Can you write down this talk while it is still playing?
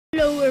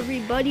Hello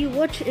everybody,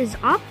 what is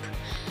up?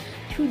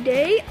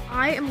 Today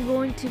I am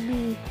going to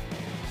be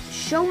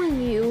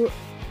showing you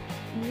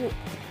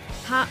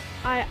how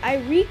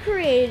I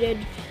recreated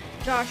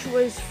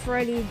Joshua's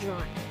Freddy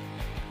drawing.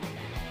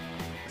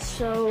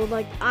 So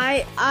like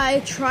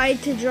I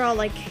tried to draw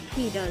like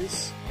he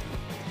does.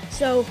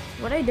 So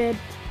what I did,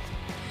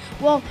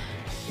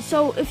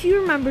 so if you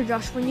remember,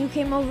 Josh, when you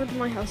came over to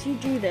my house, you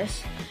drew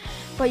this.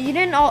 But you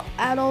didn't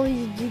add all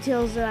these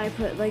details that I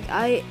put. Like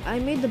I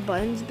made the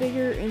buttons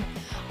bigger, and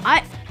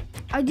I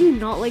do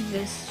not like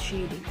this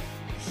shading.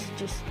 This is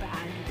just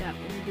bad. That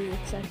wouldn't be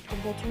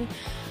acceptable to me.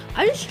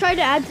 I just tried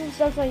to add some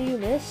stuff like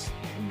this,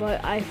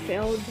 but I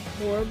failed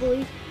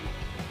horribly.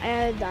 I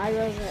had the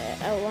eyebrows, I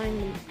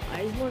outlined the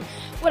eyes more,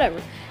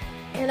 whatever.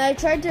 And I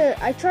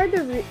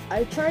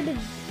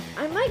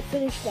might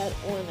finish that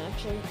one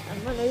actually. I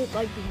might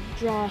like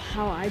draw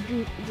how I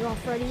draw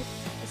Freddy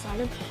beside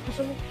him or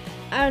something.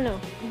 I don't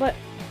know, but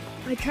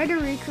I tried to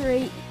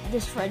recreate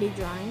this Freddy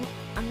drawing.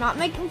 I'm not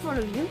making fun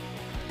of you,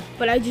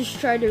 but I just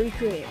tried to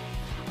recreate it.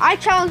 I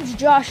challenged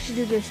Josh to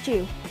do this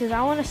too, because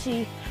I want to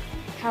see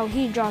how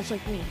he draws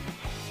like me.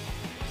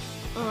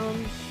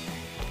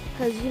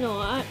 Because you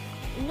know,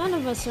 none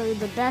of us are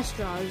the best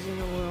drawers in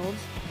the world,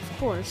 of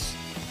course.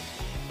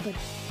 But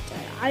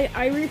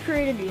I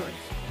recreated yours.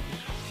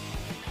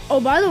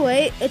 Oh, by the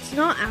way, it's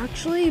not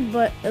actually,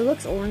 but it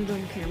looks orange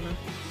on camera.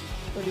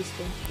 What do you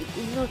think?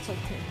 Even though it's like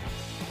 10.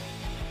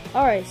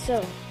 Alright,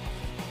 so,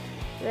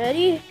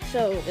 ready?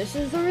 So, this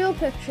is the real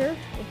picture,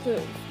 with a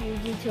few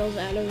details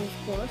added, of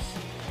course.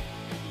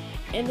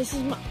 And this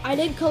is I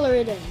did color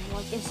it in,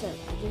 like I said,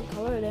 I didn't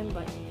color it in,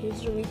 but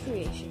here's the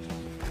recreation.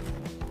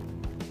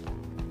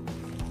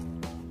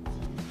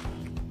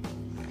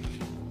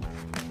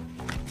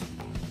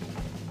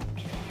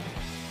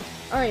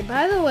 Alright,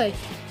 by the way,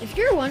 if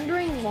you're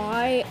wondering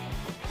why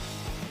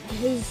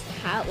his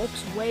hat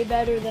looks way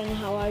better than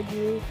how I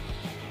drew,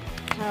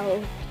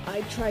 how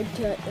I tried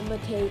to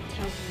imitate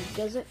how he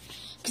does it,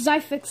 because I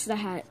fixed the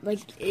hat. Like,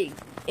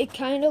 it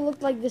kind of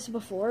looked like this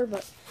before,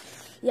 but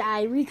yeah,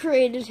 I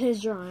recreated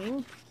his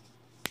drawing,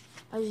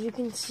 as you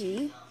can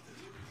see.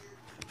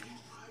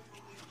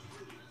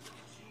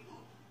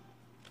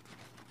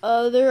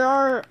 There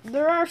are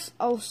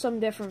some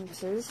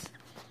differences.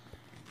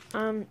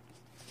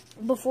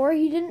 Before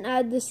he didn't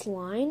add this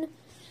line,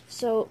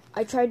 so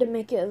I tried to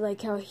make it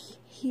like how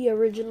he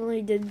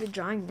originally did the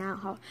drawing,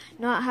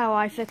 not how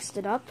I fixed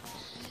it up.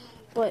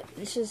 But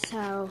this is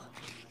how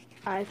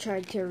I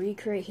tried to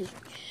recreate his.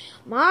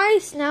 My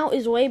snout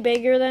is way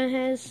bigger than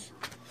his,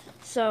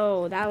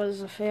 so that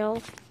was a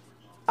fail.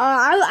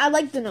 I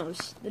like the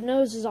nose. The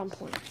nose is on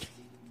point.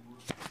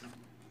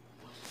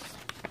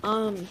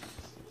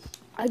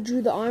 I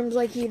drew the arms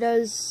like he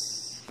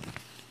does.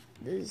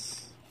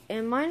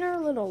 And mine are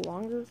a little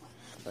longer,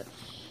 but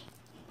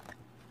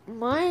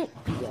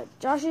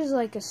Josh is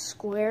like a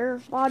square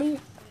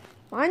body.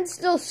 Mine's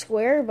still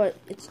square, but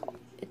it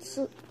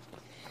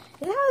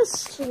has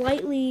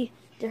slightly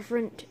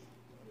different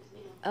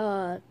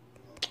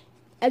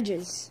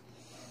edges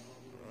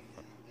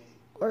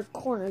or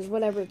corners,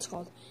 whatever it's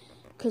called.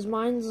 Cause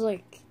mine's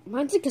like a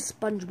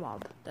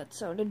SpongeBob. That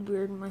sounded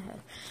weird in my head.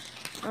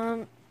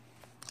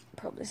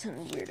 Probably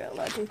sounded weird out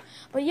loud too.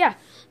 But yeah,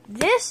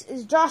 this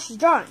is Josh's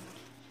drawing.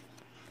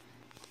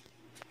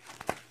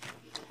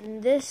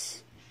 And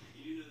this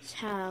is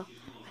how.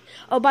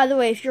 Oh, by the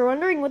way, if you're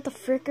wondering what the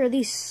frick are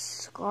these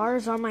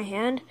scars on my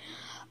hand,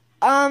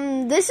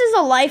 this is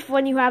a life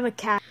when you have a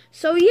cat.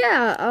 So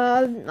yeah,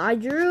 I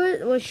drew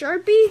it with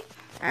Sharpie.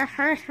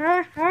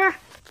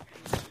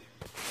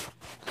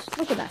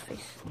 Look at that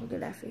face. Look at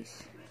that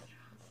face.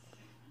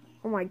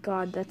 Oh my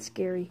god, that's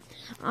scary.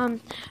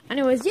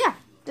 Anyways, yeah,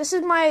 this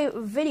is my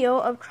video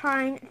of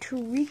trying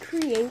to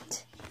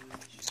recreate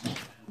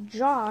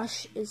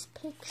Josh's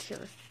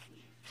picture.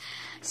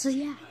 So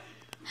yeah,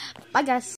 bye guys.